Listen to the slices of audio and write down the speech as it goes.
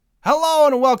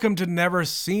Hello and welcome to Never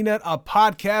Seen It, a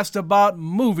podcast about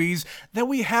movies that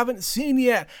we haven't seen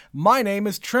yet. My name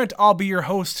is Trent. I'll be your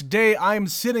host today. I'm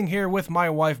sitting here with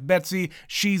my wife, Betsy.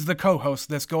 She's the co-host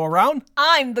this go around.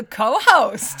 I'm the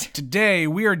co-host. Today,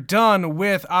 we are done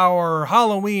with our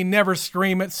Halloween Never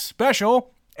Scream It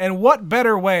special. And what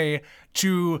better way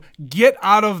to get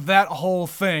out of that whole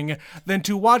thing than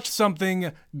to watch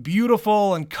something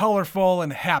beautiful and colorful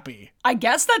and happy? I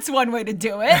guess that's one way to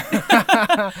do it.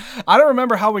 I don't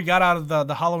remember how we got out of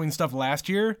the Halloween stuff last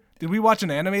year. Did we watch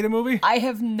an animated movie? I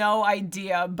have no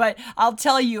idea, but I'll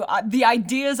tell you, the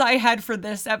ideas I had for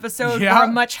this episode were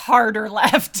much harder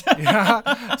left.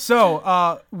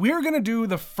 So, we're going to do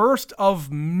the first of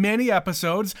many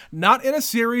episodes, not in a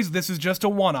series. This is just a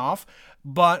one-off.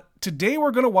 But today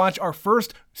we're going to watch our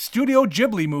first Studio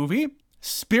Ghibli movie,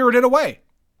 Spirited Away.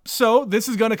 So this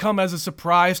is going to come as a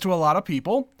surprise to a lot of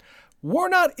people. We're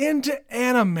not into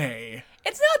anime.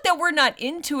 It's not that we're not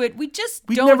into it. We just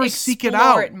We don't never explore seek it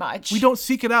out. it much. We don't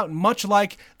seek it out much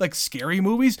like scary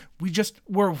movies.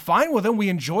 We're fine with them. We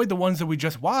enjoyed the ones that we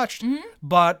just watched,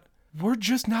 but we're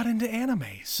just not into anime.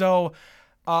 So,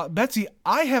 Betsy,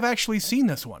 I have actually seen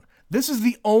this one. This is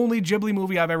the only Ghibli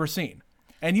movie I've ever seen,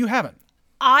 and you haven't.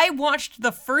 I watched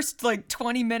the first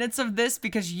 20 minutes of this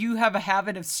because you have a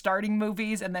habit of starting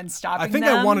movies and then stopping them. I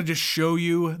think I wanted to show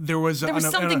you there was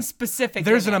something specific.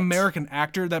 There's in an it. American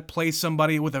actor that plays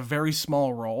somebody with a very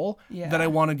small role that I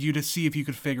wanted you to see if you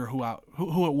could figure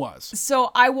who it was.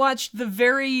 So I watched the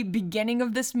very beginning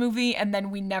of this movie and then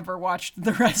we never watched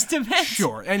the rest of it.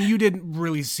 Sure, and you didn't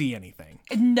really see anything.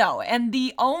 No, and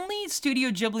the only Studio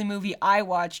Ghibli movie I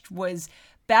watched was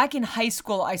back in high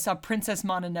school. I saw Princess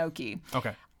Mononoke.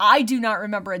 Okay. I do not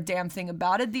remember a damn thing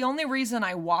about it. The only reason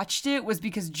I watched it was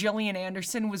because Gillian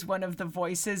Anderson was one of the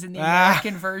voices in the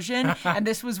American version. And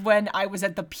this was when I was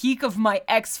at the peak of my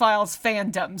X-Files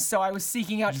fandom. So I was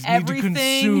seeking out everything. Need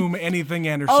to consume anything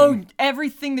Anderson. Oh,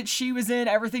 everything that she was in,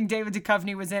 everything David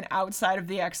Duchovny was in outside of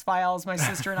the X-Files, my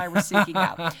sister and I were seeking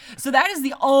out. So that is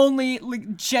the only,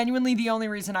 genuinely the only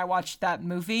reason I watched that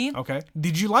movie. Okay.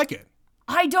 Did you like it?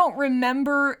 I don't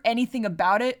remember anything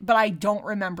about it, but I don't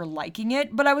remember liking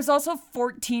it. But I was also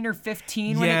 14 or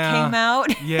 15 when it came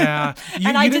out. Yeah.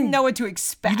 And I didn't know what to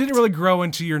expect. You didn't really grow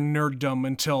into your nerddom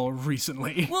until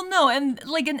recently. Well, no, and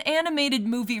an animated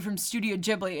movie from Studio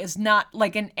Ghibli is not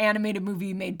like an animated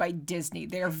movie made by Disney.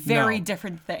 They are very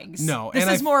different things. No. This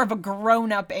is more of a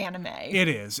grown-up anime. It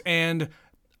is. And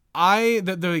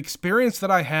the experience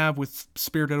that I have with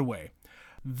Spirited Away,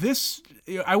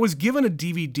 I was given a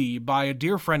DVD by a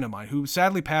dear friend of mine who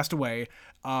sadly passed away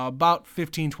about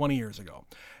 15, 20 years ago.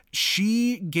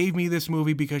 She gave me this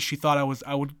movie because she thought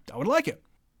I would like it.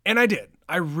 And I did.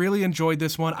 I really enjoyed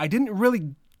this one. I didn't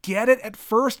really get it at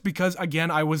first because,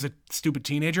 again, I was a stupid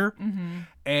teenager.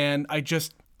 And I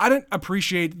didn't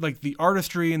appreciate the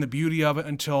artistry and the beauty of it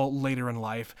until later in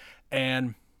life.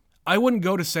 And I wouldn't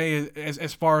go to say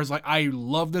as far as I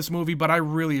love this movie, but I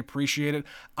really appreciate it.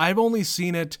 I've only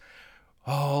seen it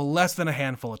less than a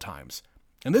handful of times.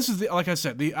 And this is like I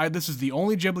said, this is the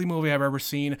only Ghibli movie I've ever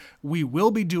seen. We will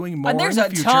be doing more in the future.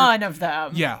 And there's a ton of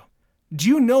them. Yeah. Do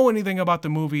you know anything about the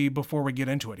movie before we get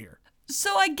into it here?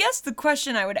 So I guess the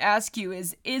question I would ask you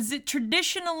is it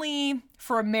traditionally,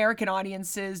 for American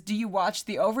audiences, do you watch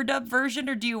the overdubbed version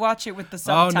or do you watch it with the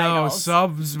subtitles? Oh no,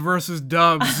 subs versus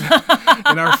dubs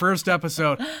in our first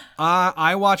episode.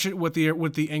 I watch it with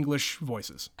the English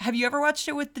voices. Have you ever watched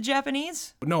it with the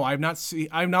Japanese? No, I've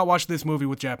not watched this movie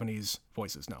with Japanese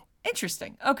voices, no.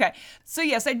 Interesting. Okay. So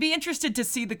yes, I'd be interested to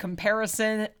see the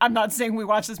comparison. I'm not saying we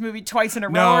watch this movie twice in a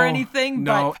row or anything,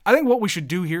 but I think what we should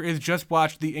do here is just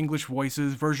watch the English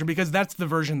voices version because that's the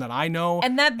version that I know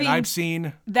and I've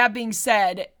seen. That being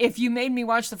said, if you made me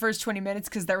watch the first 20 minutes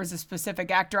because there was a specific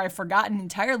actor, I've forgotten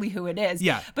entirely who it is.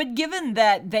 Yeah. But given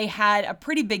that they had a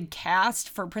pretty big cast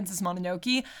for Princess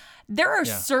Mononoke, there are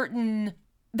certain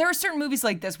movies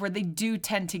like this where they do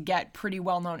tend to get pretty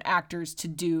well-known actors to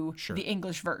do the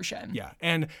English version. Yeah,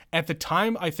 and at the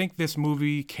time I think this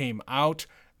movie came out,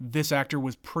 this actor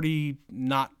was pretty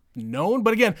not known.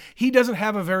 But again, he doesn't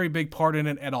have a very big part in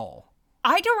it at all.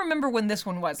 I don't remember when this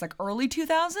one was, early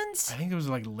 2000s? I think it was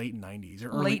late 90s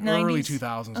or late 90s? Early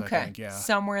 2000s, okay. I think, yeah.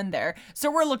 Somewhere in there.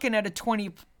 So we're looking at a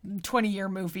 20-year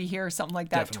movie here, something like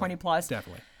that, Definitely. 20 plus.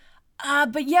 Definitely.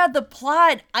 But yeah, the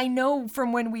plot, I know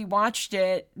from when we watched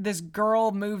it, this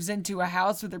girl moves into a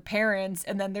house with her parents,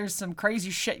 and then there's some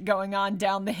crazy shit going on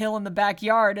down the hill in the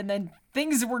backyard, and then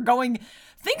things were going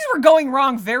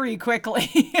wrong very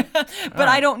quickly. But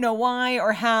I don't know why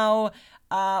or how.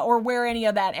 or where any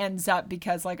of that ends up,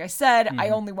 because like I said, I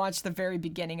only watched the very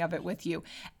beginning of it with you.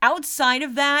 Outside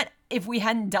of that, if we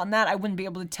hadn't done that, I wouldn't be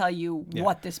able to tell you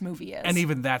what this movie is. And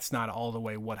even that's not all the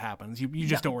way what happens. You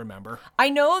just don't remember. I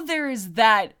know there is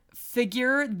that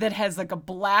figure that has like a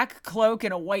black cloak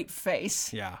and a white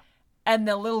face. Yeah. And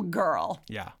the little girl.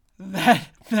 Yeah.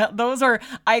 Those are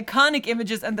iconic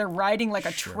images, and they're riding like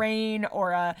a train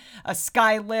or a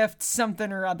sky lift,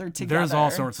 something or other together. There's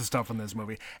all sorts of stuff in this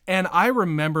movie. And I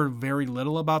remember very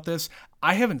little about this.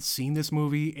 I haven't seen this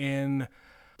movie in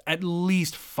at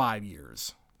least 5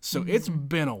 years. So it's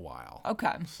been a while.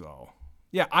 Okay. So,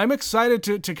 yeah, I'm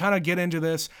excited to kind of get into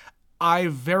this. I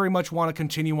very much want to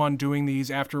continue on doing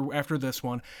these after this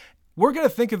one. We're going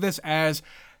to think of this as...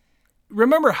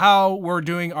 Remember how we're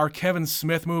doing our Kevin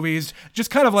Smith movies,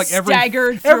 just kind of like every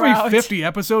 50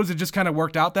 episodes, it just kind of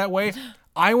worked out that way.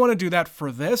 I want to do that for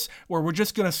this, where we're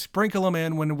just going to sprinkle them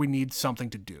in when we need something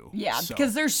to do. Yeah,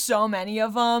 because there's so many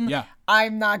of them. Yeah.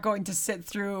 I'm not going to sit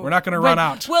through. We're not going to run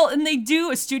out. Well, and they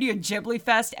do a Studio Ghibli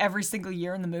Fest every single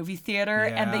year in the movie theater,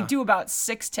 and they Yeah. do about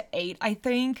 6 to 8, I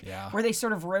think, where they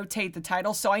sort of rotate the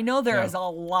titles. So I know there is a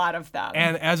lot of them.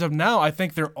 And as of now, I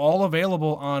think they're all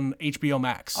available on HBO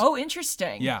Max. Oh,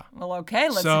 interesting. Yeah. Well, okay,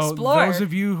 let's so explore. those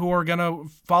of you who are going to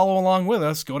follow along with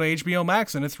us, go to HBO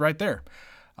Max, and it's right there.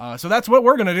 So that's what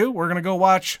we're going to do. We're going to go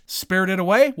watch Spirited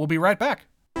Away. We'll be right back.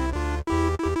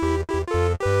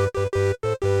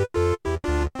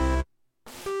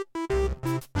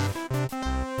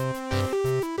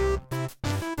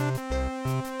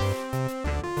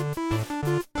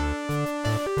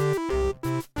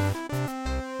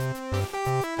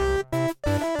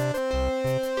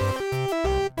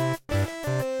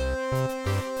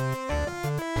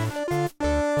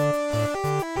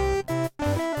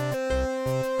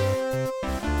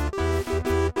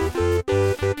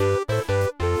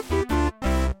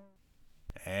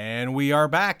 We are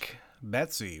back.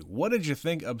 Betsy, what did you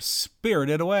think of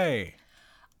Spirited Away?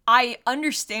 I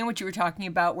understand what you were talking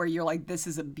about, where you're like, this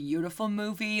is a beautiful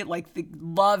movie, like the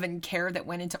love and care that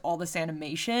went into all this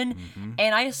animation.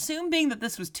 And I assume, being that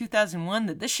this was 2001,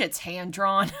 that this shit's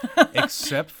hand-drawn.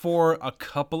 Except for a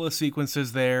couple of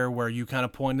sequences there where you kind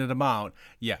of pointed them out.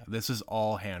 Yeah, this is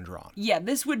all hand-drawn. Yeah,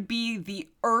 this would be the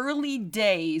early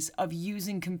days of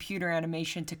using computer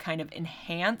animation to kind of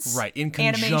enhance in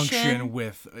conjunction animation.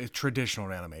 with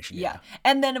traditional animation. Yeah.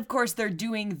 And then, of course, they're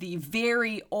doing the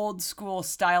very old school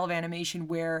style of animation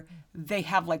where they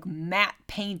have like matte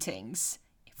paintings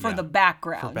for the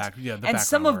background. And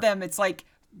some of them, it's like,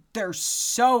 they're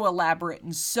so elaborate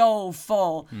and so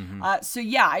full. So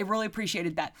yeah, I really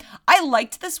appreciated that. I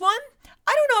liked this one.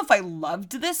 I don't know if I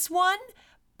loved this one,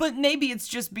 but maybe it's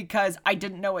just because I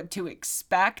didn't know what to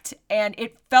expect, and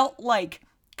it felt like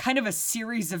kind of a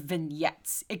series of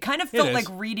vignettes. It kind of felt like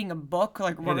reading a book,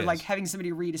 like having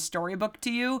somebody read a storybook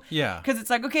to you. Yeah. Because it's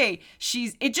like, okay,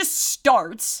 it just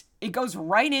starts, it goes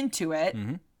right into it.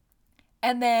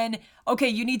 And then, okay,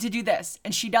 you need to do this.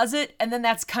 And she does it, and then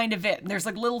that's kind of it. And there's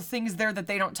like little things there that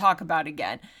they don't talk about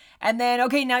again. And then,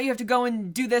 okay, now you have to go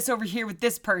and do this over here with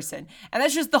this person. And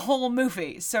that's just the whole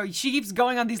movie. So she keeps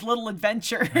going on these little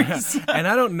adventures. And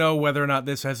I don't know whether or not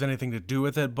this has anything to do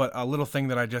with it, but a little thing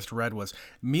that I just read was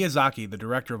Miyazaki, the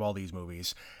director of all these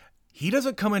movies, he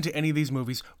doesn't come into any of these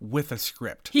movies with a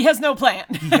script. He has no plan.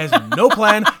 He has no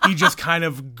plan. He just kind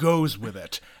of goes with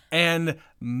it. And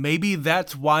maybe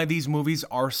that's why these movies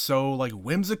are so like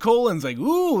whimsical and it's like,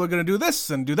 ooh, we're going to do this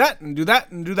and do that and do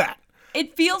that and do that.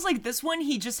 It feels like this one,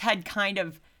 he just had kind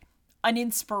of an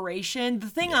inspiration. The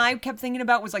thing I kept thinking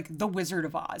about was like The Wizard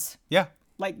of Oz. Yeah.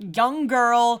 Like young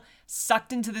girl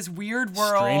sucked into this weird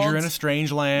world. Stranger in a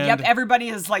strange land. Yep, everybody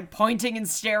is like pointing and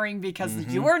staring because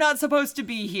you are not supposed to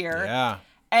be here. Yeah.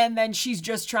 And then she's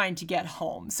just trying to get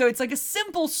home. So it's like a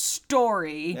simple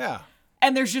story. Yeah.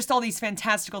 And there's just all these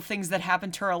fantastical things that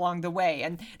happen to her along the way.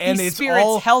 And these it's spirits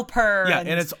all, help her. Yeah,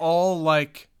 and it's all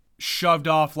like shoved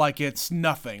off like it's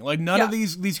nothing. Like none of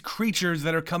these creatures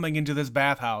that are coming into this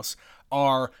bathhouse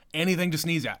are anything to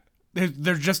sneeze at.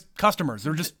 They're just customers.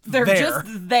 They're just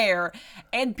there.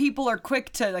 And people are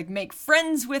quick to like make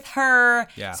friends with her.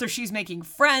 Yeah. So she's making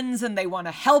friends and they want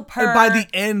to help her. And by the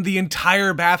end, the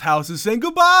entire bathhouse is saying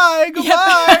goodbye,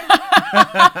 goodbye.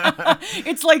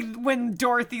 It's like when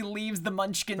Dorothy leaves the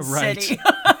Munchkin City.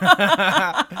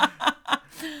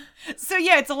 So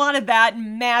yeah, it's a lot of that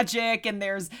and magic, and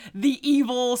there's the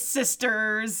evil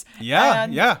sisters.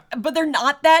 Yeah. But they're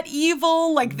not that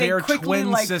evil. Like they're quickly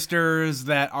twin sisters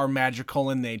that are magical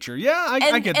in nature. Yeah,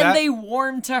 I get that. And they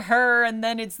warm to her, and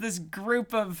then it's this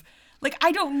group of like,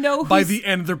 I don't know. By the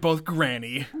end, they're both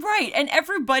granny. Right, and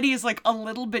everybody is like a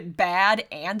little bit bad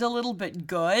and a little bit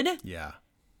good. Yeah.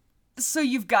 So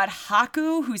you've got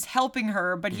Haku, who's helping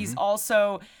her, but he's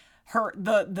also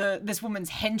this woman's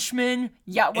henchman.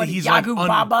 He's Yagu like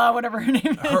Baba, whatever her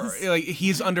name is.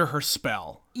 He's under her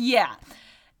spell. Yeah.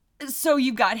 So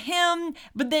you've got him,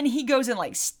 but then he goes and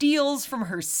like steals from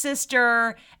her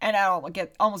sister and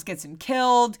almost gets him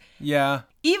killed. Yeah.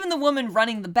 Even the woman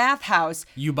running the bathhouse,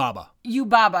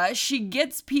 Yubaba, she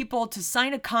gets people to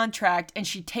sign a contract and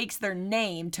she takes their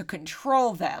name to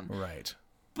control them. Right.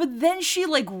 But then she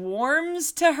like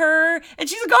warms to her and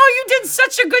she's like, oh, you did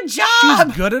such a good job.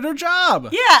 She's good at her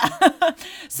job. Yeah.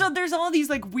 So there's all these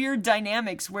like weird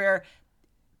dynamics where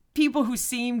people who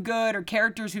seem good or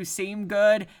characters who seem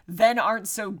good then aren't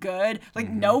so good. Like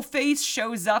No Face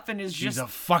shows up and is just He's a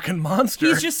fucking monster.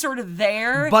 He's just sort of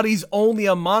there. But he's only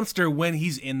a monster when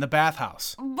he's in the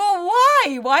bathhouse. But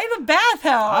why? Why the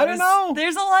bathhouse? I don't know.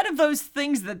 There's a lot of those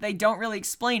things that they don't really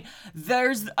explain.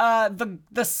 There's the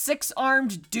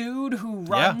 6-armed dude who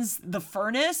runs the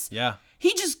furnace. Yeah.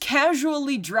 He just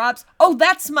casually drops, oh,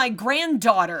 that's my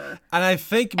granddaughter. And I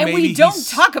think and maybe we don't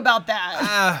talk about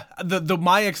that.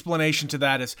 My explanation to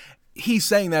that is he's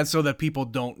saying that so that people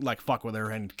don't like fuck with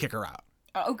her and kick her out.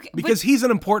 Okay. Because he's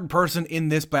an important person in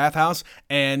this bathhouse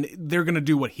and they're going to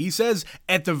do what he says,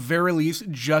 at the very least,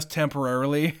 just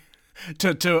temporarily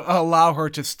to allow her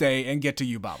to stay and get to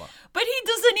Yubaba. But he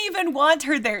doesn't even want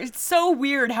her there. It's so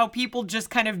weird how people just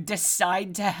kind of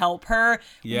decide to help her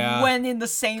when in the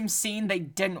same scene they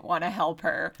didn't want to help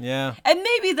her. Yeah. And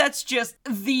maybe that's just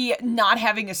the not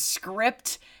having a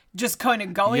script, just kind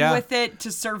of going with it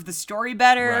to serve the story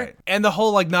better. Right. And the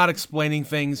whole like not explaining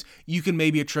things, you can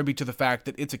maybe attribute to the fact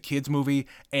that it's a kids movie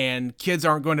and kids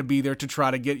aren't going to be there to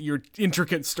try to get your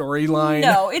intricate storyline.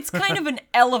 No, it's kind of an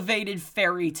elevated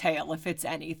fairy tale if it's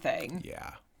anything.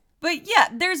 Yeah. But yeah,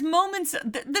 there's moments,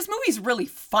 this movie's really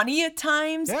funny at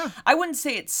times. Yeah. I wouldn't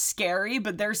say it's scary,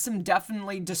 but there's some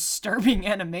definitely disturbing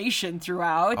animation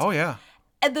throughout. Oh, yeah.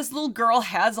 And this little girl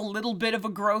has a little bit of a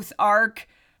growth arc.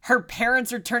 Her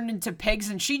parents are turned into pigs,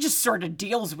 and she just sort of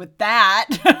deals with that.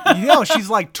 She's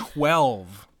like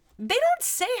 12. They don't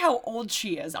say how old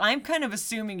she is. I'm kind of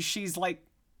assuming she's like,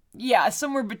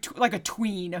 somewhere between, like a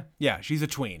tween. Yeah, she's a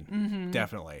tween.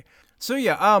 Definitely. So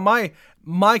yeah,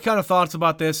 my kind of thoughts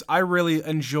about this, I really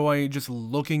enjoy just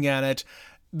looking at it.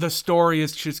 The story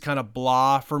is just kind of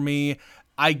blah for me.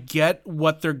 I get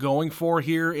what they're going for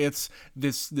here. It's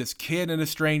this kid in a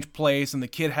strange place, and the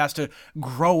kid has to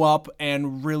grow up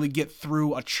and really get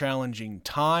through a challenging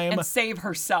time. And save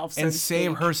herself,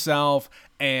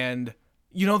 And,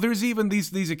 there's even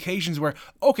these occasions where,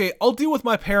 okay, I'll deal with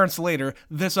my parents later.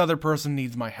 This other person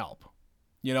needs my help.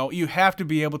 You have to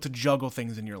be able to juggle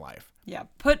things in your life. Yeah,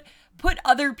 put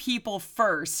other people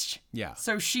first. Yeah.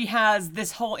 So she has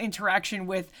this whole interaction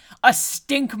with a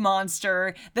stink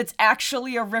monster that's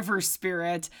actually a river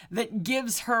spirit that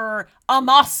gives her a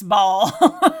moss ball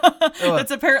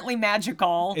that's apparently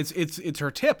magical. It's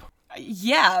her tip.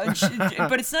 Yeah,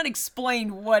 but it's not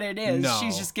explained what it is. No.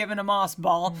 She's just given a moss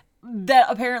ball that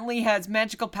apparently has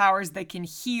magical powers that can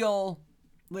heal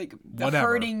like the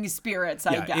hurting spirits,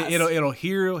 I guess. It'll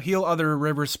heal other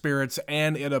river spirits,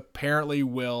 and it apparently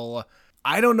will.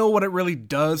 I don't know what it really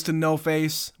does to No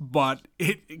Face, but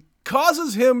it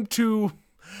causes him to,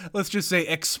 let's just say,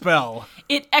 expel.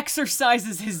 It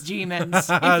exorcises his demons,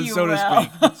 if you so will.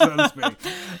 to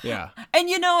speak. Yeah. And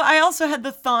I also had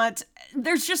the thought,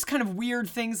 there's just kind of weird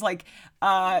things like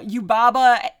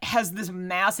Yubaba has this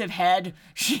massive head.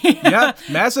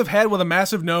 Massive head with a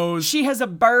massive nose. She has a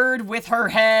bird with her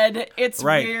head. It's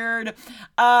weird.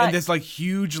 And this like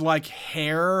huge like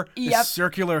hair, this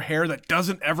circular hair that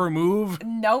doesn't ever move.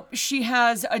 Nope. She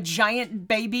has a giant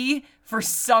baby for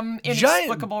some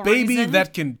inexplicable reason. Giant baby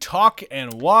that can talk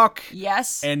and walk.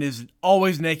 Yes. And is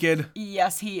always naked.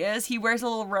 Yes, he is. He wears a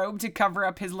little robe to cover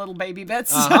up his little baby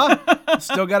bits.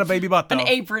 Still got a baby butt though. An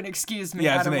apron, excuse me.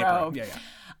 Yeah, it's an apron.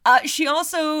 Yeah. She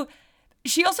also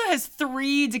has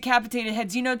 3 decapitated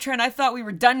heads. Trent, I thought we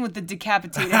were done with the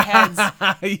decapitated heads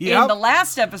in the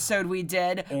last episode we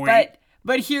did,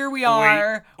 but here we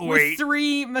are with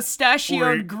 3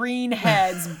 mustachioed green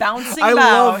heads bouncing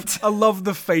about. I love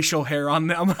the facial hair on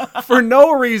them for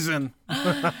no reason.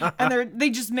 And they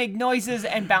just make noises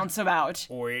and bounce about.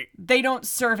 They don't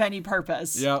serve any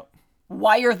purpose. Yep.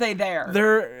 Why are they there?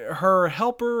 They're her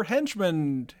helper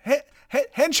henchmen,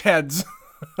 hench heads.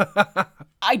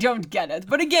 I don't get it.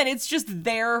 But again, it's just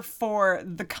there for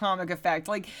the comic effect.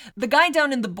 Like, the guy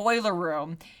down in the boiler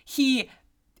room, he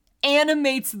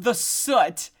animates the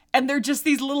soot And they're just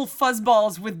these little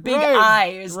fuzzballs with big Right,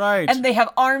 eyes. right. And they have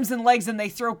arms and legs and they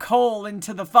throw coal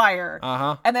into the fire.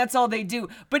 Uh-huh. And that's all they do.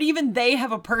 But even they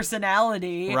have a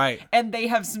personality. Right. And they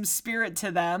have some spirit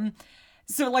to them.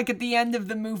 So like at the end of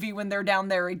the movie when they're down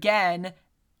there again,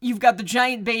 you've got the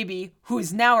giant baby who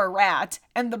is now a rat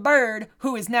and the bird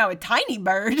who is now a tiny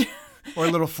bird. Or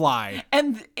a little fly.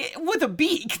 And with a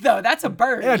beak, though. That's a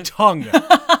bird. And a tongue.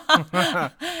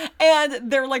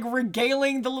 And they're like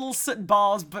regaling the little soot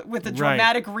balls, but with a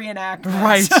dramatic reenactment.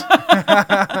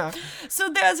 Right. So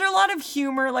there's a lot of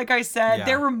humor, like I said. Yeah.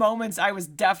 There were moments I was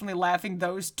definitely laughing.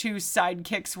 Those two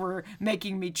sidekicks were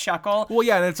making me chuckle. Well,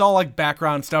 yeah, and it's all like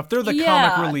background stuff. They're the Yeah.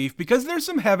 comic relief because there's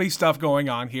some heavy stuff going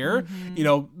on here. You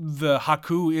know, the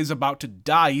Haku is about to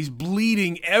die. He's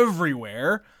bleeding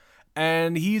everywhere.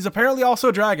 And he's apparently also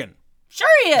a dragon. Sure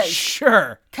he is.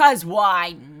 Sure. 'Cause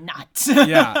why not?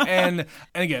 Yeah, and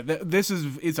again,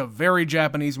 it's a very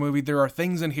Japanese movie. There are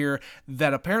things in here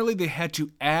that apparently they had to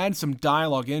add some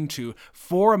dialogue into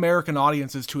for American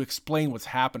audiences to explain what's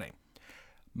happening.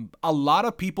 A lot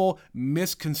of people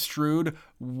misconstrued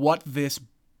what this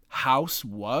house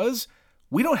was.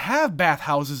 We don't have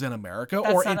bathhouses in America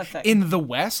or not a thing. in the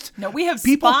West. No, we have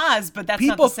spas, but that's not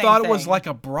people the same thought thing. it was like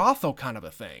a brothel kind of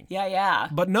a thing. Yeah.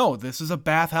 But no, this is a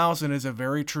bathhouse and is a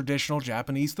very traditional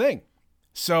Japanese thing.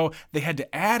 So they had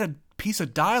to add a piece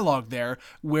of dialogue there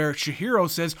where Chihiro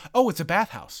says, "Oh, it's a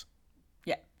bathhouse."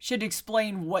 Yeah. Should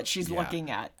explain what she's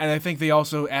looking at. And I think they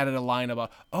also added a line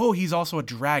about, "Oh, he's also a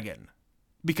dragon."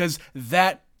 Because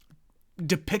that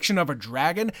depiction of a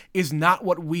dragon is not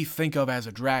what we think of as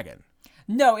a dragon.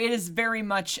 No, it is very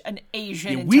much an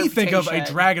Asian We think of a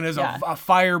interpretation. dragon as Yeah. a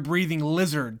fire-breathing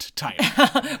lizard type.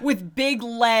 With big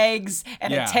legs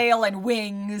and Yeah. a tail and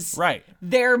wings. Right.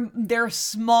 They're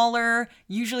smaller,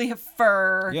 usually have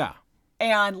fur. Yeah.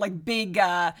 And like big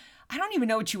I don't even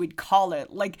know what you would call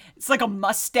it. Like it's like a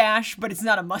mustache, but it's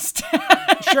not a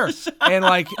mustache. Sure. And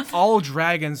like all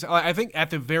dragons, I think at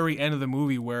the very end of the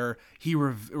movie where he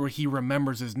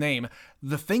remembers his name,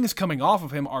 the things coming off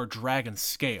of him are dragon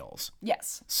scales.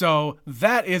 Yes. So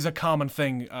that is a common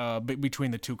thing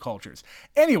between the two cultures.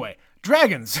 Anyway,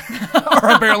 dragons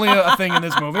are apparently a thing in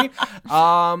this movie.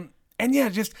 And yeah,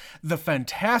 just the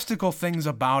fantastical things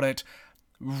about it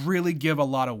really give a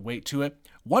lot of weight to it.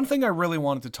 One thing I really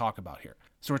wanted to talk about here.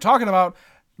 So we're talking about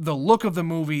the look of the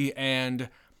movie and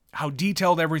how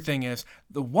detailed everything is.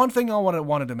 The one thing I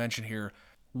wanted to mention here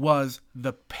was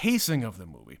the pacing of the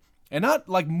movie. And not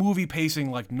like movie pacing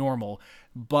like normal,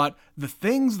 but the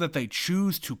things that they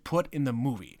choose to put in the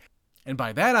movie. And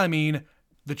by that I mean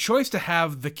the choice to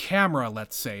have the camera,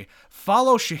 let's say,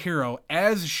 follow Chihiro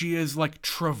as she is like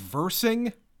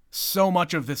traversing so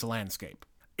much of this landscape.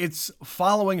 It's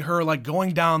following her like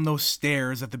going down those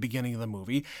stairs at the beginning of the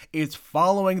movie. It's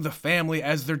following the family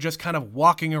as they're just kind of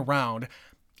walking around.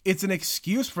 It's an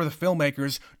excuse for the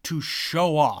filmmakers to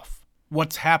show off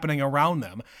what's happening around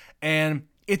them. And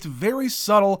it's very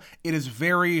subtle. It is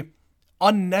very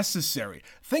unnecessary.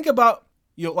 Think about,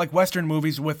 like Western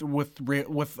movies with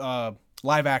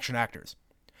live action actors.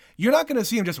 You're not going to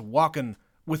see them just walking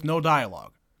with no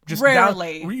dialogue. Just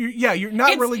Rarely. You're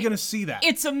not really going to see that.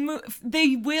 It's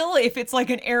they will if it's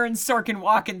like an Aaron Sorkin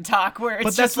walk and talk where it's But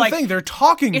that's just the like thing. They're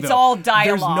talking, it's though. all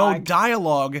There's no dialogue.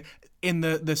 dialogue in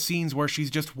the scenes where she's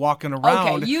just walking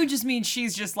around. Okay, you just mean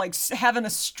she's just like having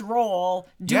a stroll,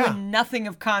 doing Yeah. nothing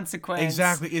of consequence.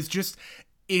 Exactly. It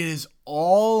is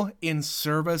all in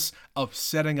service of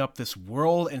setting up this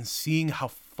world and seeing how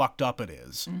fucked up it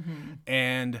is. Mm-hmm.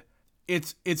 And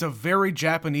it's a very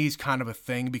Japanese kind of a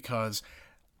thing because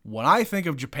when I think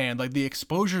of Japan, like the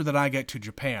exposure that I get to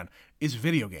Japan is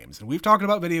video games. And we've talked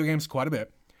about video games quite a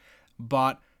bit,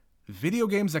 but video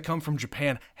games that come from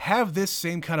Japan have this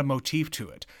same kind of motif to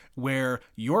it, where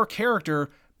your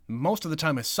character most of the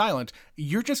time is silent.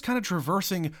 You're just kind of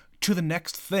traversing to the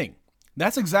next thing.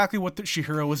 That's exactly what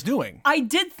Chihiro was doing. I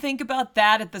did think about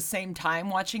that at the same time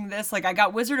watching this. Like, I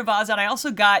got Wizard of Oz, and I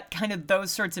also got kind of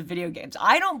those sorts of video games.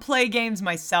 I don't play games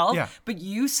myself, Yeah. but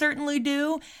you certainly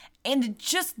do. And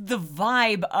just the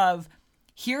vibe of,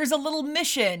 here's a little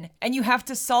mission, and you have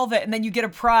to solve it, and then you get a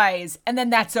prize, and then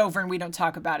that's over, and we don't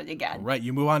talk about it again. Right,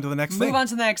 you move on to the next thing. Move on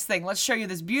to the next thing. Let's show you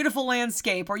this beautiful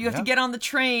landscape, or you have Yeah. to get on the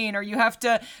train, or you have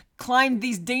to climb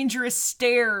these dangerous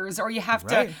stairs, or you have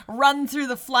Right. to run through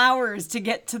the flowers to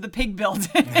get to the pig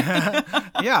building.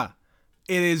 Yeah.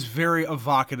 It is very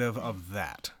evocative of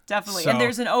that. Definitely. So- And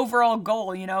there's an overall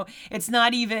goal, It's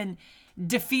not even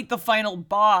defeat the final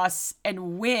boss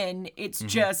and win. It's Mm-hmm.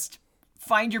 just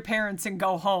find your parents and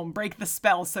go home. Break the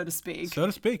spell, so to speak. So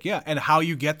to speak, yeah. And how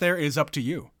you get there is up to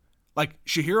you. Like,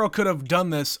 Chihiro could have done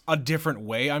this a different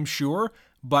way, I'm sure,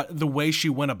 but the way she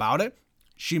went about it,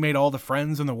 she made all the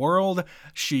friends in the world.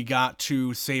 She got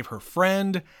to save her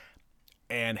friend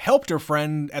and helped her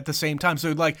friend at the same time.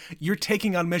 So, like, you're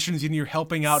taking on missions and you're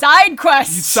helping out. Side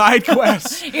quests. Side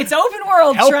quests. It's open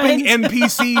world, helping Trent.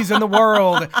 NPCs in the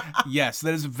world. Yes,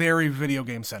 that is very video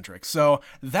game centric. So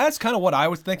that's kind of what I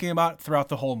was thinking about throughout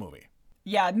the whole movie.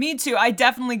 Yeah, me too. I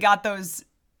definitely got those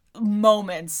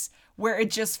moments where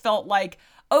it just felt like,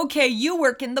 okay, you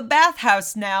work in the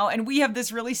bathhouse now, and we have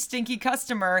this really stinky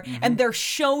customer, and they're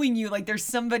showing you, like, there's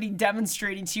somebody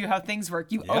demonstrating to you how things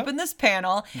work. You open this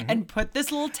panel and put this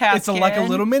little task It's like a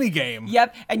little mini game.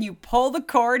 Yep, and you pull the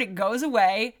cord, it goes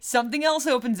away, something else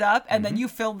opens up, and then you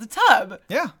fill the tub.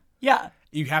 Yeah. Yeah.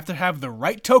 You have to have the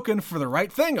right token for the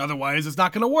right thing, otherwise it's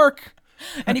not going to work.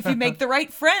 And if you make the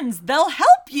right friends, they'll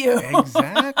help you.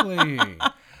 Exactly.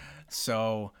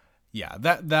 So, yeah,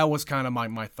 that was kind of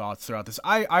my thoughts throughout this.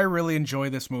 I really enjoy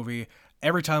this movie.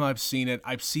 Every time I've seen it,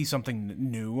 I see something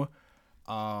new.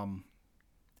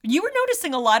 You were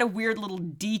noticing a lot of weird little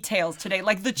details today,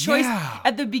 like the choice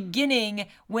at the beginning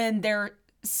when they're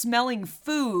smelling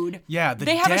food. Yeah,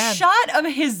 they have a shot of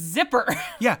his zipper.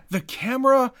 Yeah, the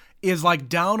camera is like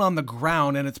down on the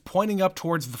ground and it's pointing up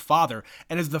towards the father.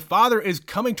 And as the father is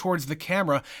coming towards the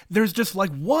camera, there's just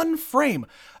like one frame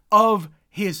of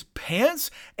his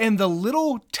pants and the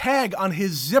little tag on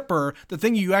his zipper, the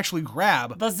thing you actually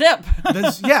grab. The zip.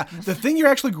 The thing you're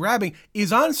actually grabbing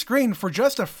is on screen for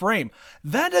just a frame.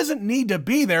 That doesn't need to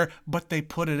be there, but they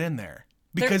put it in there.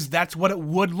 Because that's what it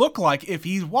would look like if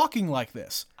he's walking like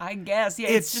this. I guess, yeah,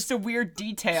 it's just a weird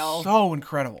detail. So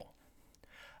incredible.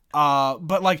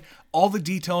 But like all the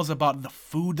details about the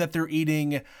food that they're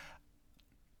eating,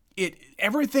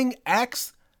 everything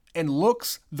acts and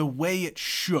looks the way it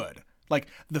should. Like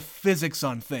the physics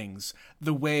on things,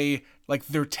 the way like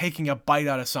they're taking a bite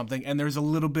out of something and there's a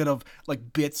little bit of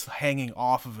like bits hanging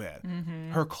off of it.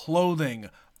 Her clothing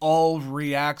all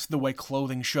reacts the way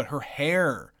clothing should. Her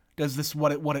hair does this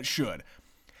what it should.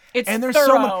 It's there's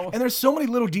thorough. there's so many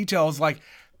little details. Like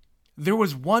there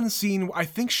was one scene where I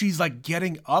think she's like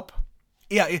getting up.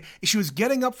 Yeah, she was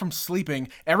getting up from sleeping.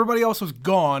 Everybody else was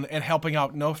gone and helping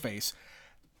out No Face.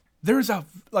 There's a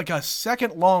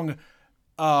second long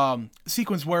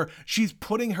sequence where she's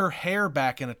putting her hair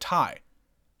back in a tie.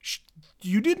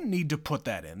 You didn't need to put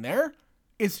that in there.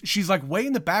 She's like way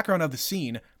in the background of the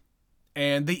scene,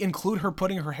 and they include her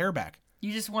putting her hair back.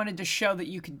 You just wanted to show that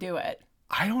you could do it.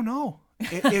 I don't know.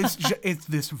 It's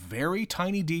this very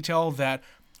tiny detail that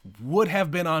would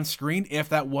have been on screen if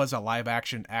that was a live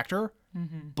action actor,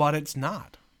 but it's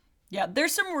not. Yeah,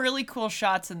 there's some really cool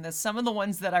shots in this. Some of the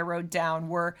ones that I wrote down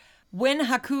were when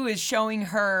Haku is showing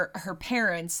her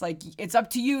parents, like, it's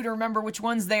up to you to remember which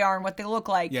ones they are and what they look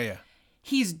like. Yeah.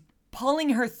 He's pulling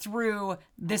her through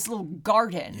this little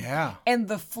garden. Yeah. And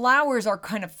the flowers are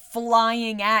kind of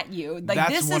flying at you. Like,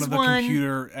 That's this one is of the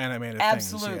computer animated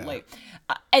absolutely.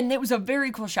 things. And it was a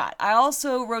very cool shot. I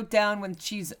also wrote down when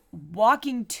she's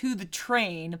walking to the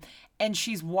train and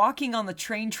she's walking on the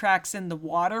train tracks in the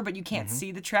water, but you can't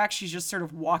see the tracks. She's just sort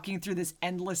of walking through this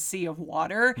endless sea of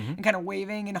water and kind of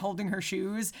waving and holding her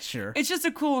shoes. Sure. It's just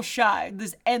a cool shot,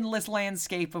 this endless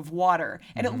landscape of water.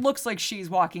 And it looks like she's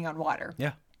walking on water.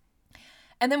 Yeah.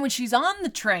 And then when she's on the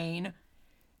train,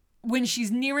 when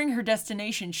she's nearing her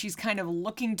destination, she's kind of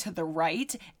looking to the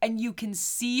right, and you can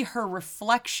see her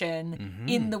reflection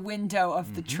in the window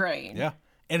of the train. Yeah.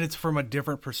 And it's from a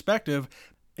different perspective.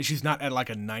 She's not at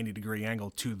like a 90-degree angle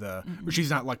to the, or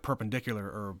she's not like perpendicular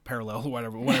or parallel,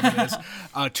 whatever it is,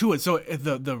 to it. So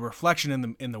the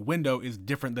reflection in the window is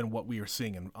different than what we are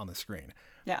seeing on the screen.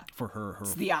 Yeah. For her.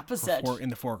 It's the opposite.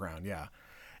 In the foreground, yeah.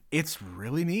 It's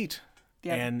really neat.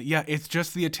 Yeah. And yeah, it's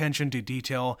just the attention to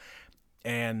detail.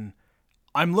 And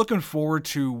I'm looking forward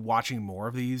to watching more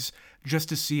of these just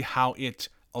to see how it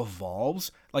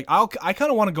evolves. Like I kind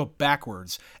of want to go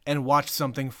backwards and watch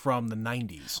something from the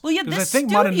 90s. Well, yeah, this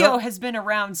studio has been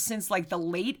around since like the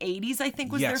late 80s, I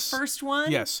think was their first one.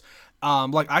 Yes.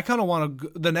 Like I kind of want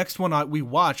to, the next one we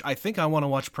watch, I think I want to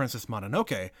watch Princess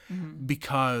Mononoke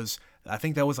because I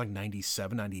think that was like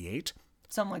 97, 98.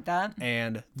 Something like that.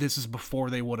 And this is before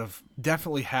they would have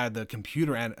definitely had the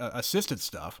computer and assisted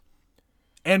stuff.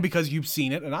 And because you've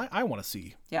seen it, and I want to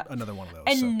see another one of those.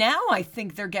 And now I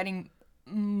think they're getting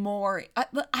more.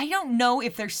 I don't know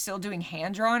if they're still doing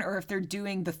hand-drawn or if they're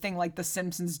doing the thing like The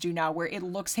Simpsons do now where it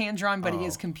looks hand-drawn, but it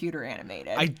is computer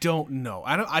animated. I don't know.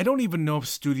 I don't even know if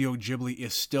Studio Ghibli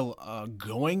is still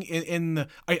going in the...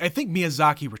 I think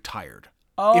Miyazaki retired.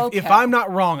 Okay. If I'm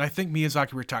not wrong, I think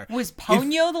Miyazaki retired. Was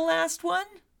Ponyo the last one?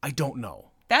 I don't know.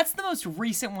 That's the most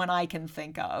recent one I can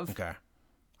think of. Okay.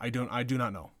 I do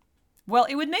not know. Well,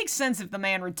 it would make sense if the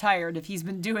man retired, if he's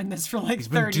been doing this for like 30 years. He's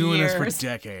been doing this for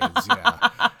decades,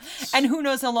 yeah. And who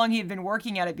knows how long he had been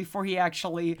working at it before he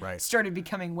actually Right. started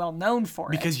becoming well known for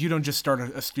it. Because you don't just start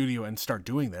a studio and start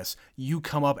doing this. You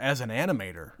come up as an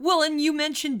animator. Well, and you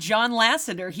mentioned John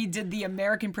Lasseter. He did the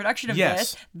American production of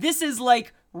Yes. this. This is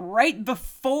like right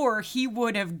before he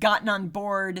would have gotten on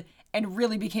board and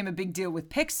really became a big deal with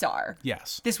Pixar.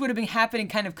 Yes. This would have been happening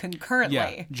kind of concurrently.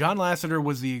 Yeah. John Lasseter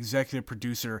was the executive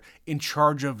producer in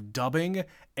charge of dubbing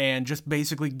and just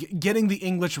basically getting the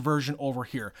English version over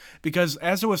here. Because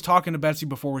as I was talking to Betsy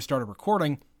before we started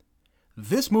recording,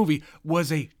 this movie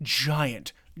was a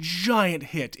giant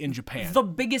hit in Japan. The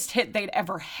biggest hit they'd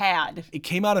ever had. It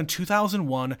came out in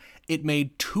 2001. It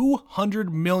made $200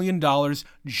 million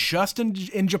just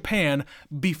in Japan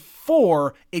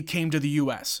before it came to the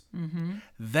U.S. Mm-hmm.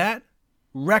 That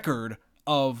record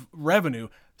of revenue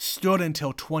stood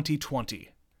until 2020.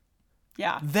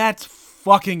 Yeah. That's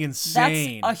fucking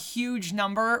insane. That's a huge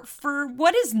number for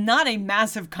what is not a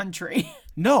massive country.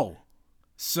 No.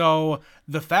 So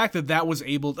the fact that was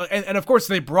able to, and of course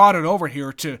they brought it over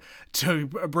here to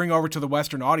bring over to the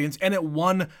Western audience, and it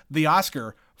won the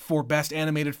Oscar for Best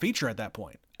Animated Feature at that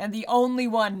point. And the only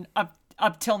one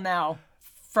up till now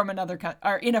from another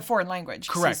or in a foreign language.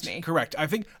 Correct. I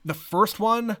think the first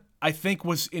one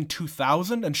was in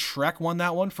 2000, and Shrek won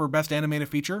that one for Best Animated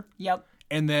Feature. Yep.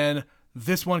 And then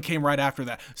this one came right after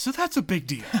that. So that's a big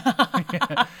deal.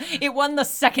 It won the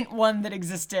second one that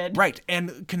existed. Right.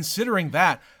 And considering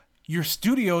that, your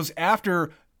studios,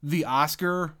 after the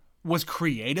Oscar was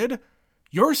created,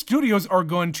 your studios are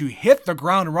going to hit the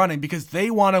ground running because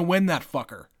they want to win that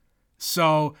fucker.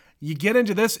 So you get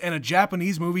into this and a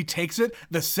Japanese movie takes it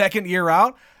the second year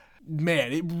out.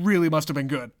 Man, it really must have been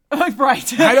good. Right.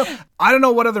 I don't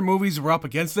know what other movies were up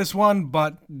against this one,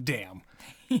 but damn.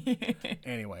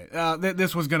 Anyway,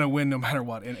 this was going to win no matter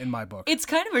what in my book. It's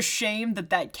kind of a shame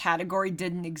that category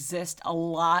didn't exist a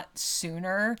lot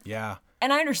sooner. Yeah.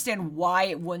 And I understand why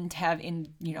it wouldn't have in,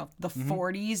 the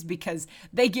 40s, because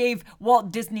they gave Walt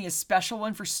Disney a special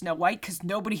one for Snow White because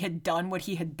nobody had done what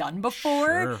he had done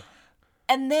before. Sure.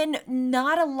 And then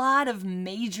not a lot of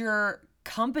major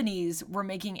companies were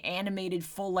making animated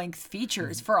full-length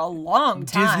features for a long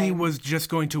time. Disney was just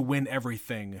going to win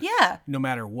everything. Yeah. No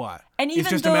matter what. And even it's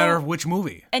just a matter of which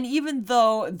movie. And even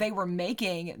though they were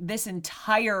making this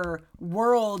entire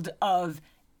world of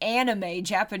anime,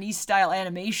 Japanese-style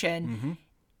animation,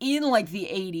 in like the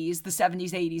 80s, the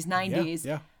 70s, 80s, 90s,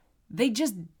 Yeah. they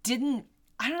just didn't,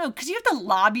 I don't know, because you have to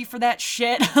lobby for that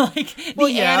shit.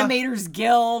 Animators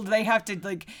Guild, they have to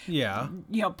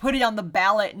put it on the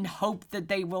ballot and hope that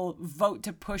they will vote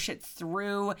to push it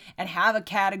through and have a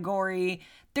category.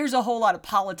 There's a whole lot of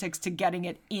politics to getting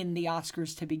it in the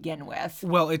Oscars to begin with.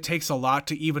 Well, it takes a lot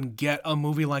to even get a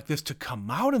movie like this to come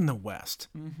out in the West.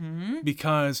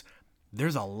 Because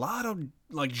there's a lot of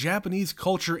Japanese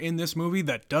culture in this movie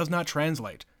that does not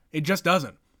translate. It just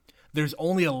doesn't. There's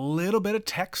only a little bit of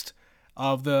text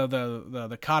of the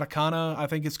katakana, I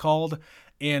think it's called,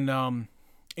 in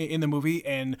the movie,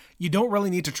 and you don't really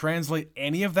need to translate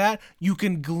any of that. You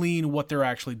can glean what they're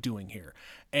actually doing here.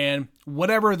 And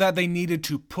whatever that they needed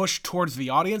to push towards the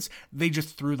audience, they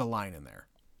just threw the line in there.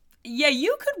 Yeah,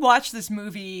 you could watch this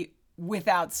movie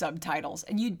without subtitles,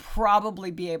 and you'd probably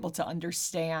be able to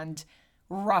understand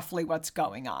roughly what's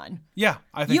going on. Yeah,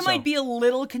 I think so. You might be a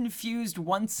little confused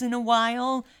once in a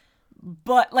while,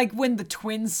 but when the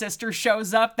twin sister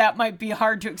shows up, that might be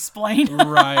hard to explain.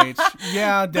 Right.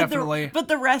 Yeah, definitely. But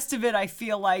the rest of it, I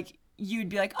feel like you'd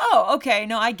be like, oh, okay,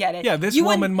 no, I get it. Yeah, this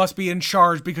woman must be in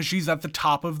charge because she's at the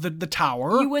top of the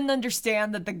tower. You wouldn't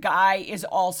understand that the guy is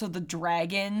also the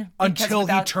dragon. Until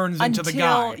he turns into the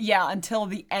guy. Yeah, until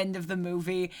the end of the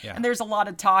movie. Yeah. And there's a lot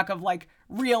of talk of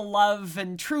real love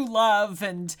and true love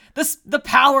and the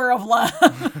power of love.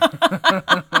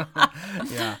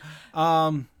 Yeah.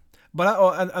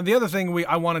 But the other thing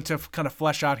I wanted to kind of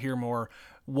flesh out here more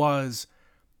was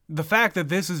the fact that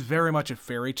this is very much a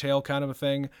fairy tale kind of a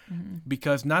thing,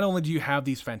 because not only do you have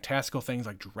these fantastical things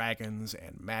like dragons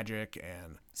and magic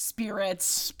and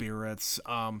spirits,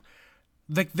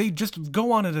 they just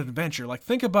go on an adventure.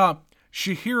 Think about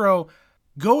Chihiro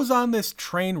goes on this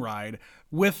train ride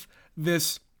with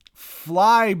this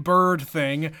fly bird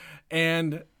thing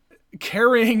and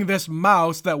carrying this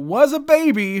mouse that was a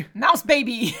baby. Mouse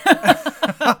baby.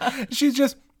 She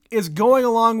just is going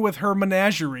along with her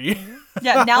menagerie.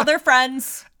 Yeah, now they're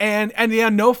friends. And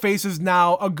No Face is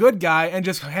now a good guy and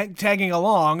just tagging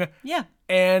along. Yeah.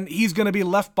 And he's going to be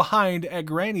left behind at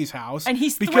Granny's house. And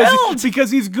he's thrilled.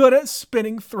 Because he's good at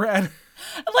spinning thread.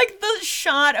 Like the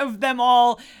shot of them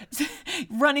all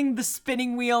running the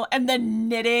spinning wheel and then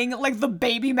knitting, like the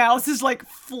baby mouse is like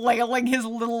flailing his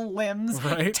little limbs,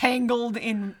 Right. tangled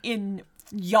in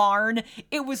yarn.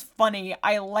 It was funny.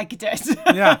 I liked it.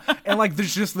 Yeah, and like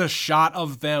there's just the shot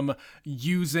of them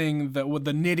using with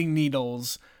the knitting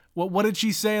needles. What did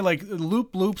she say? Like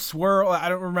loop, loop, swirl. I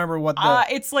don't remember what the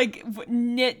It's like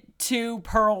knit 2,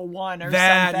 purl 1 or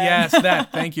that. something. Yes,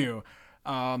 that. Thank you.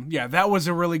 Yeah, that was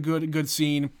a really good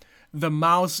scene. The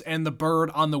mouse and the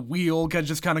bird on the wheel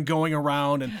just kind of going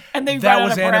around, And they that run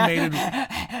was out of breath.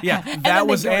 animated. Yeah, then that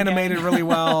they was go animated again. really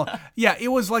well. Yeah, it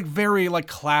was like very like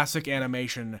classic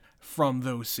animation from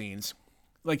those scenes.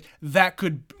 Like that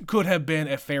could have been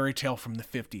a fairy tale from the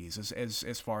 50s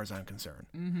as far as I'm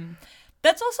concerned.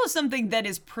 That's also something that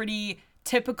is pretty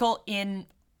typical in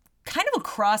kind of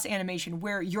across animation,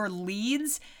 where your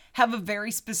leads have a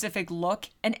very specific look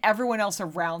and everyone else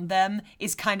around them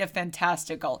is kind of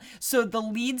fantastical. So the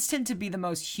leads tend to be the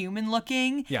most human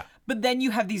looking. Yeah. But then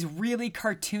you have these really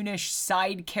cartoonish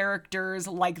side characters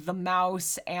like the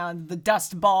mouse and the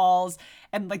dust balls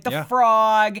and like the Yeah.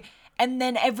 frog. And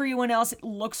then everyone else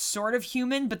looks sort of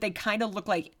human, but they kind of look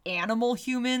like animal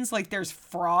humans. Like there's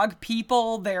frog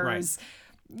people, there's,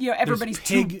 everybody's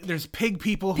There's pig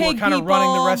people who are Pig kind of running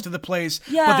the people. rest of the place.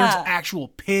 But Yeah. there's actual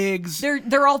pigs.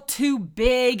 they're all too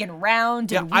big and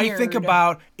round and I weird. think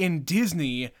about in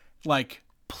Disney, like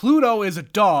Pluto is a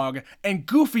dog and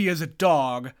Goofy is a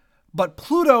dog, but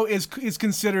Pluto is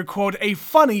considered, quote, a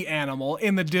funny animal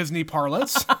in the Disney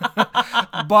parlance.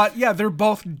 But yeah, they're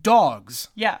both dogs.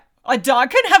 Yeah. A dog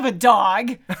can have a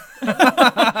dog.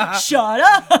 Shut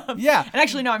up. Yeah, And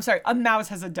actually, no, I'm sorry. A mouse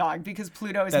has a dog because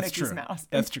Pluto is that's Mickey's true. mouse.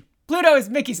 That's true. Pluto is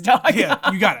Mickey's dog. Yeah,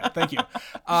 you got it. Thank you.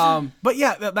 But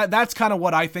yeah, that's kind of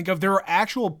what I think of. There are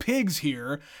actual pigs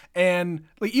here, and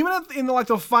like even in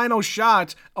the final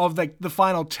shot of like the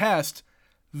final test,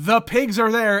 the pigs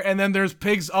are there, and then there's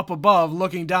pigs up above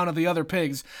looking down at the other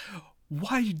pigs.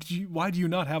 Why do you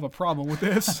not have a problem with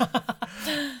this?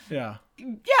 Yeah.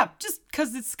 Yeah, just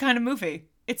because it's kind of movie.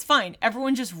 It's fine.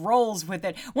 Everyone just rolls with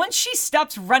it. Once she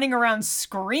stops running around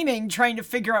screaming, trying to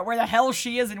figure out where the hell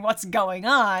she is and what's going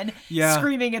on, Yeah.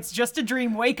 screaming, "It's just a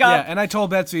dream, wake Yeah, up." and I told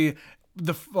Betsy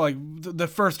the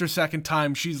first or second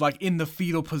time she's like in the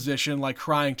fetal position, like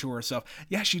crying to herself.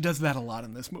 Yeah, she does that a lot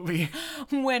in this movie.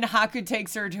 When Haku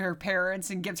takes her to her parents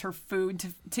and gives her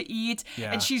food to eat,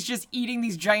 Yeah. and she's just eating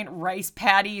these giant rice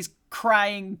patties,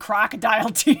 crying crocodile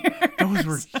tears. Those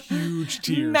were huge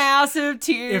tears. Massive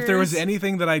tears. If there was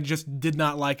anything that I just did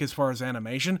not like as far as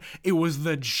animation, it was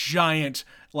the giant,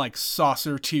 like,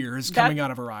 saucer tears coming out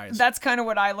of her eyes. That's kind of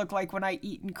what I look like when I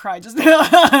eat and cry. Just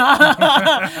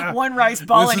one rice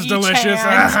ball This in is each delicious.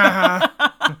 hand.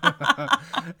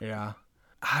 Yeah.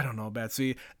 I don't know,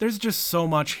 Betsy. There's just so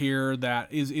much here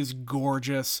that is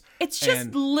gorgeous. It's just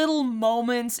and little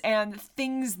moments and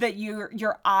things that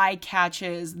your eye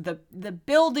catches. The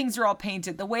buildings are all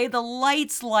painted, the way the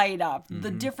lights light up, the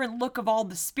different look of all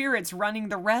the spirits running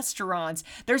the restaurants.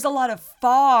 There's a lot of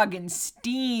fog and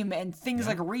steam and things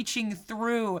like reaching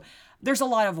through. There's a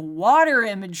lot of water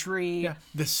imagery. yeah,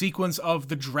 the sequence of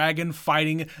the dragon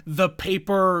fighting the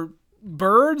paper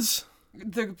birds.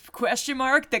 The question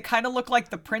mark that kind of look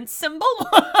like the Prince symbol.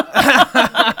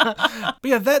 But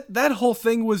yeah, that whole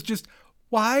thing was just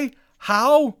why?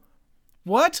 How?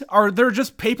 What? Are they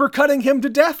just paper cutting him to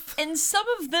death? And some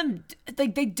of them, they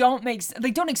don't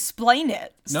explain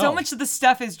it. So No. much of the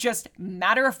stuff is just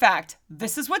matter of fact.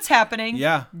 This is what's happening.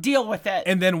 Yeah. Deal with it.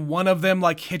 And then one of them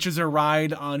like hitches a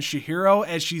ride on Chihiro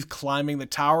as she's climbing the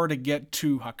tower to get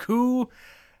to Haku.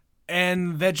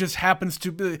 And that just happens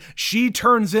to be, she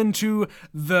turns into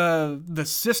the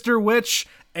sister witch,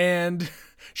 and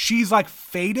she's like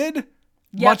faded,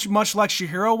 Yep. much like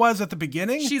Chihiro was at the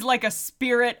beginning. She's like a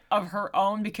spirit of her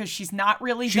own because she's not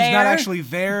really She's there. not actually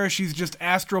there. She's just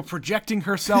astral projecting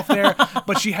herself there,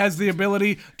 but she has the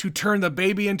ability to turn the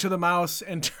baby into the mouse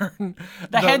and turn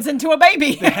the heads into a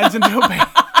baby. the heads into a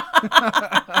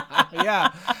baby.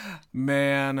 Yeah,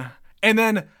 man. And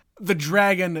then the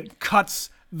dragon cuts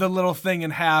the little thing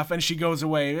in half, and she goes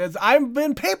away. I've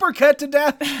been paper cut to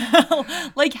death.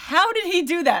 Like, how did he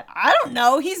do that? I don't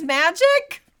know. He's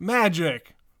magic.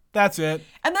 Magic. That's it.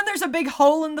 And then there's a big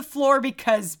hole in the floor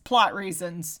because plot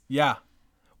reasons. Yeah.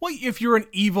 Well, if you're an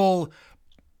evil,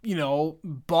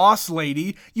 boss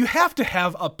lady, you have to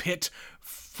have a pit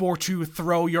to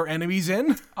throw your enemies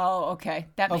in. Oh, okay.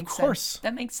 That makes course. sense.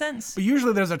 That makes sense. But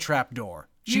usually there's a trap door.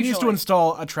 She needs to Usually.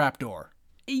 install a trap door.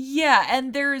 Yeah,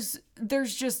 and there's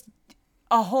just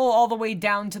a hole all the way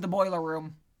down to the boiler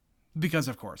room. Because,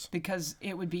 of course. Because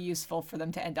it would be useful for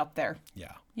them to end up there.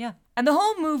 Yeah. Yeah. And the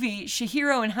whole movie,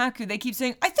 Chihiro and Haku, they keep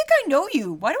saying, I think I know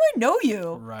you. Why do I know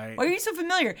you? Right. Why are you so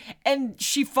familiar? And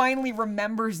she finally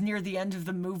remembers near the end of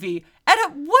the movie, at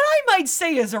what I might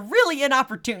say is a really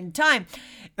inopportune time.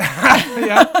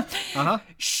 Yeah. Uh-huh.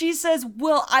 She says,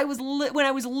 well, when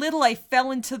I was little, I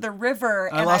fell into the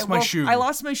river. I lost my shoe. I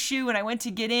lost my shoe and I went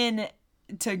to get in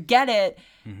to get it.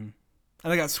 Mm-hmm.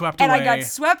 And I got swept away. And I got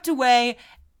swept away.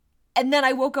 And then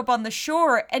I woke up on the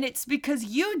shore, and it's because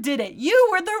you did it. You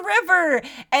were the river.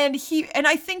 And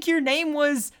I think your name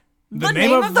was the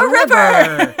name of the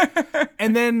river.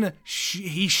 And then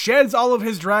he sheds all of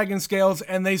his dragon scales,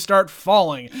 and they start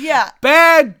falling. Yeah.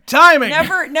 Bad timing.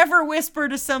 Never whisper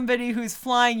to somebody who's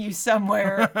flying you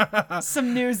somewhere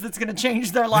some news that's going to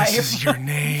change their life. This is your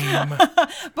name.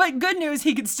 But good news,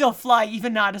 he can still fly,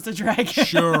 even not as a dragon.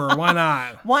 Sure, why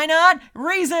not? Why not?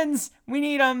 Reasons. We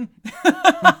need them.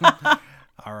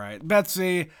 All right,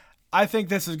 Betsy, I think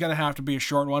this is going to have to be a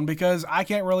short one because I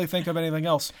can't really think of anything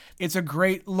else. It's a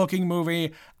great looking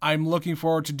movie. I'm looking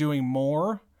forward to doing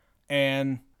more.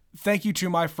 And thank you to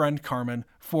my friend Carmen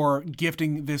for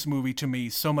gifting this movie to me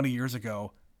so many years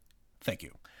ago. Thank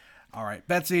you. All right,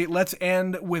 Betsy, let's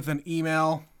end with an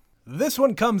email. This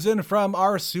one comes in from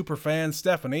our superfan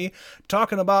Stephanie,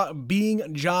 talking about Being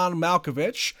John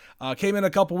Malkovich. Came in a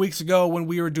couple weeks ago when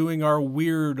we were doing our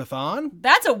Weird-a-thon.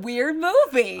 That's a weird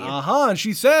movie. And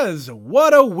she says,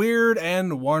 what a weird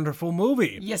and wonderful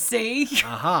movie. You see?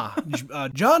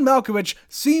 John Malkovich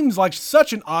seems like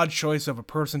such an odd choice of a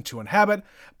person to inhabit,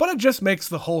 but it just makes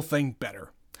the whole thing better.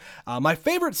 My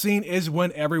favorite scene is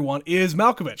when everyone is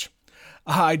Malkovich.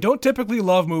 I don't typically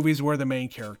love movies where the main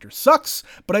character sucks,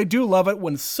 but I do love it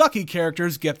when sucky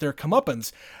characters get their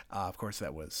comeuppance. Of course,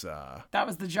 that was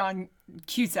the John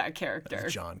Cusack character.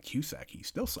 John Cusack. He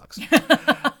still sucks.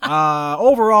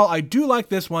 Overall, I do like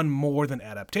this one more than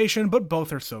adaptation, but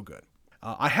both are so good.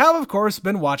 I have, of course,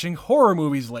 been watching horror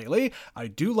movies lately. I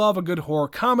do love a good horror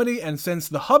comedy, and since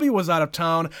the hubby was out of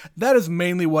town, that is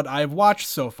mainly what I've watched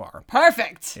so far.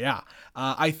 Perfect. Yeah.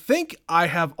 I think I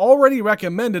have already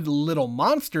recommended Little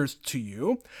Monsters to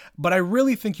you, but I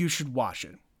really think you should watch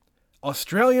it.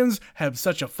 Australians have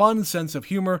such a fun sense of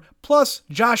humor, plus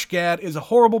Josh Gad is a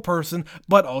horrible person,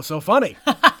 but also funny.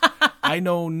 I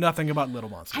know nothing about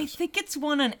Little Monsters. I think it's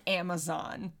one on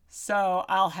Amazon, so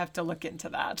I'll have to look into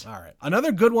that. All right.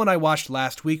 Another good one I watched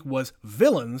last week was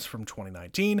Villains from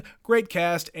 2019. Great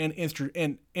cast and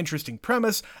interesting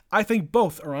premise. I think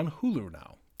both are on Hulu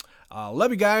now.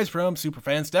 Love you guys from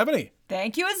Superfan Stephanie.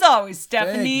 Thank you as always,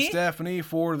 Stephanie. Thank you, Stephanie,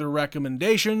 for the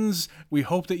recommendations. We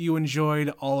hope that you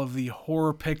enjoyed all of the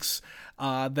horror picks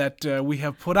that we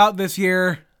have put out this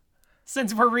year.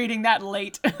 Since we're reading that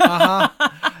late.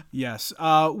 Yes.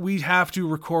 We have to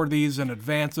record these in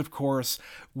advance, of course.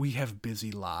 We have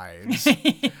busy lives.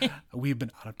 We've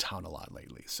been out of town a lot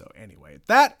lately. So anyway,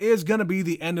 that is going to be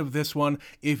the end of this one.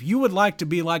 If you would like to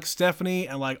be like Stephanie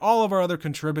and like all of our other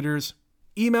contributors,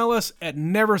 email us at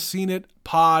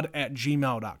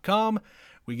neverseenitpod@gmail.com.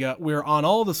 We're on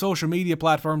all the social media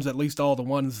platforms, at least all the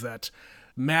ones that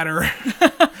matter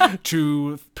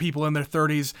to people in their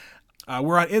 30s.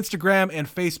 We're on Instagram and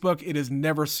Facebook. It is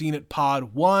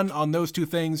NeverSeenItPod1 on those two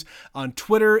things. On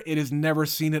Twitter, it is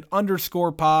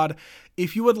NeverSeenIt_pod.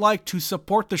 If you would like to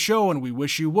support the show, and we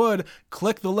wish you would,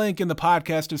 click the link in the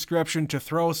podcast description to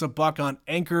throw us a buck on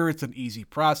Anchor. It's an easy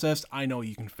process. I know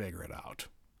you can figure it out.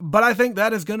 But I think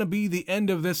that is going to be the end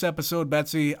of this episode,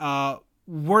 Betsy.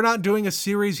 We're not doing a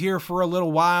series here for a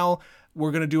little while.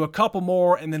 We're going to do a couple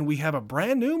more, and then we have a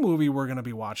brand new movie we're going to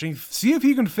be watching. See if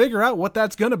you can figure out what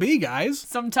that's going to be, guys.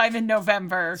 Sometime in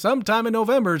November. Sometime in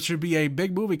November, it should be a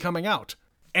big movie coming out.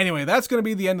 Anyway, that's going to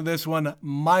be the end of this one.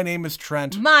 My name is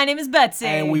Trent. My name is Betsy.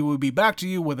 And we will be back to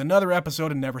you with another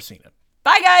episode of Never Seen It.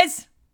 Bye, guys.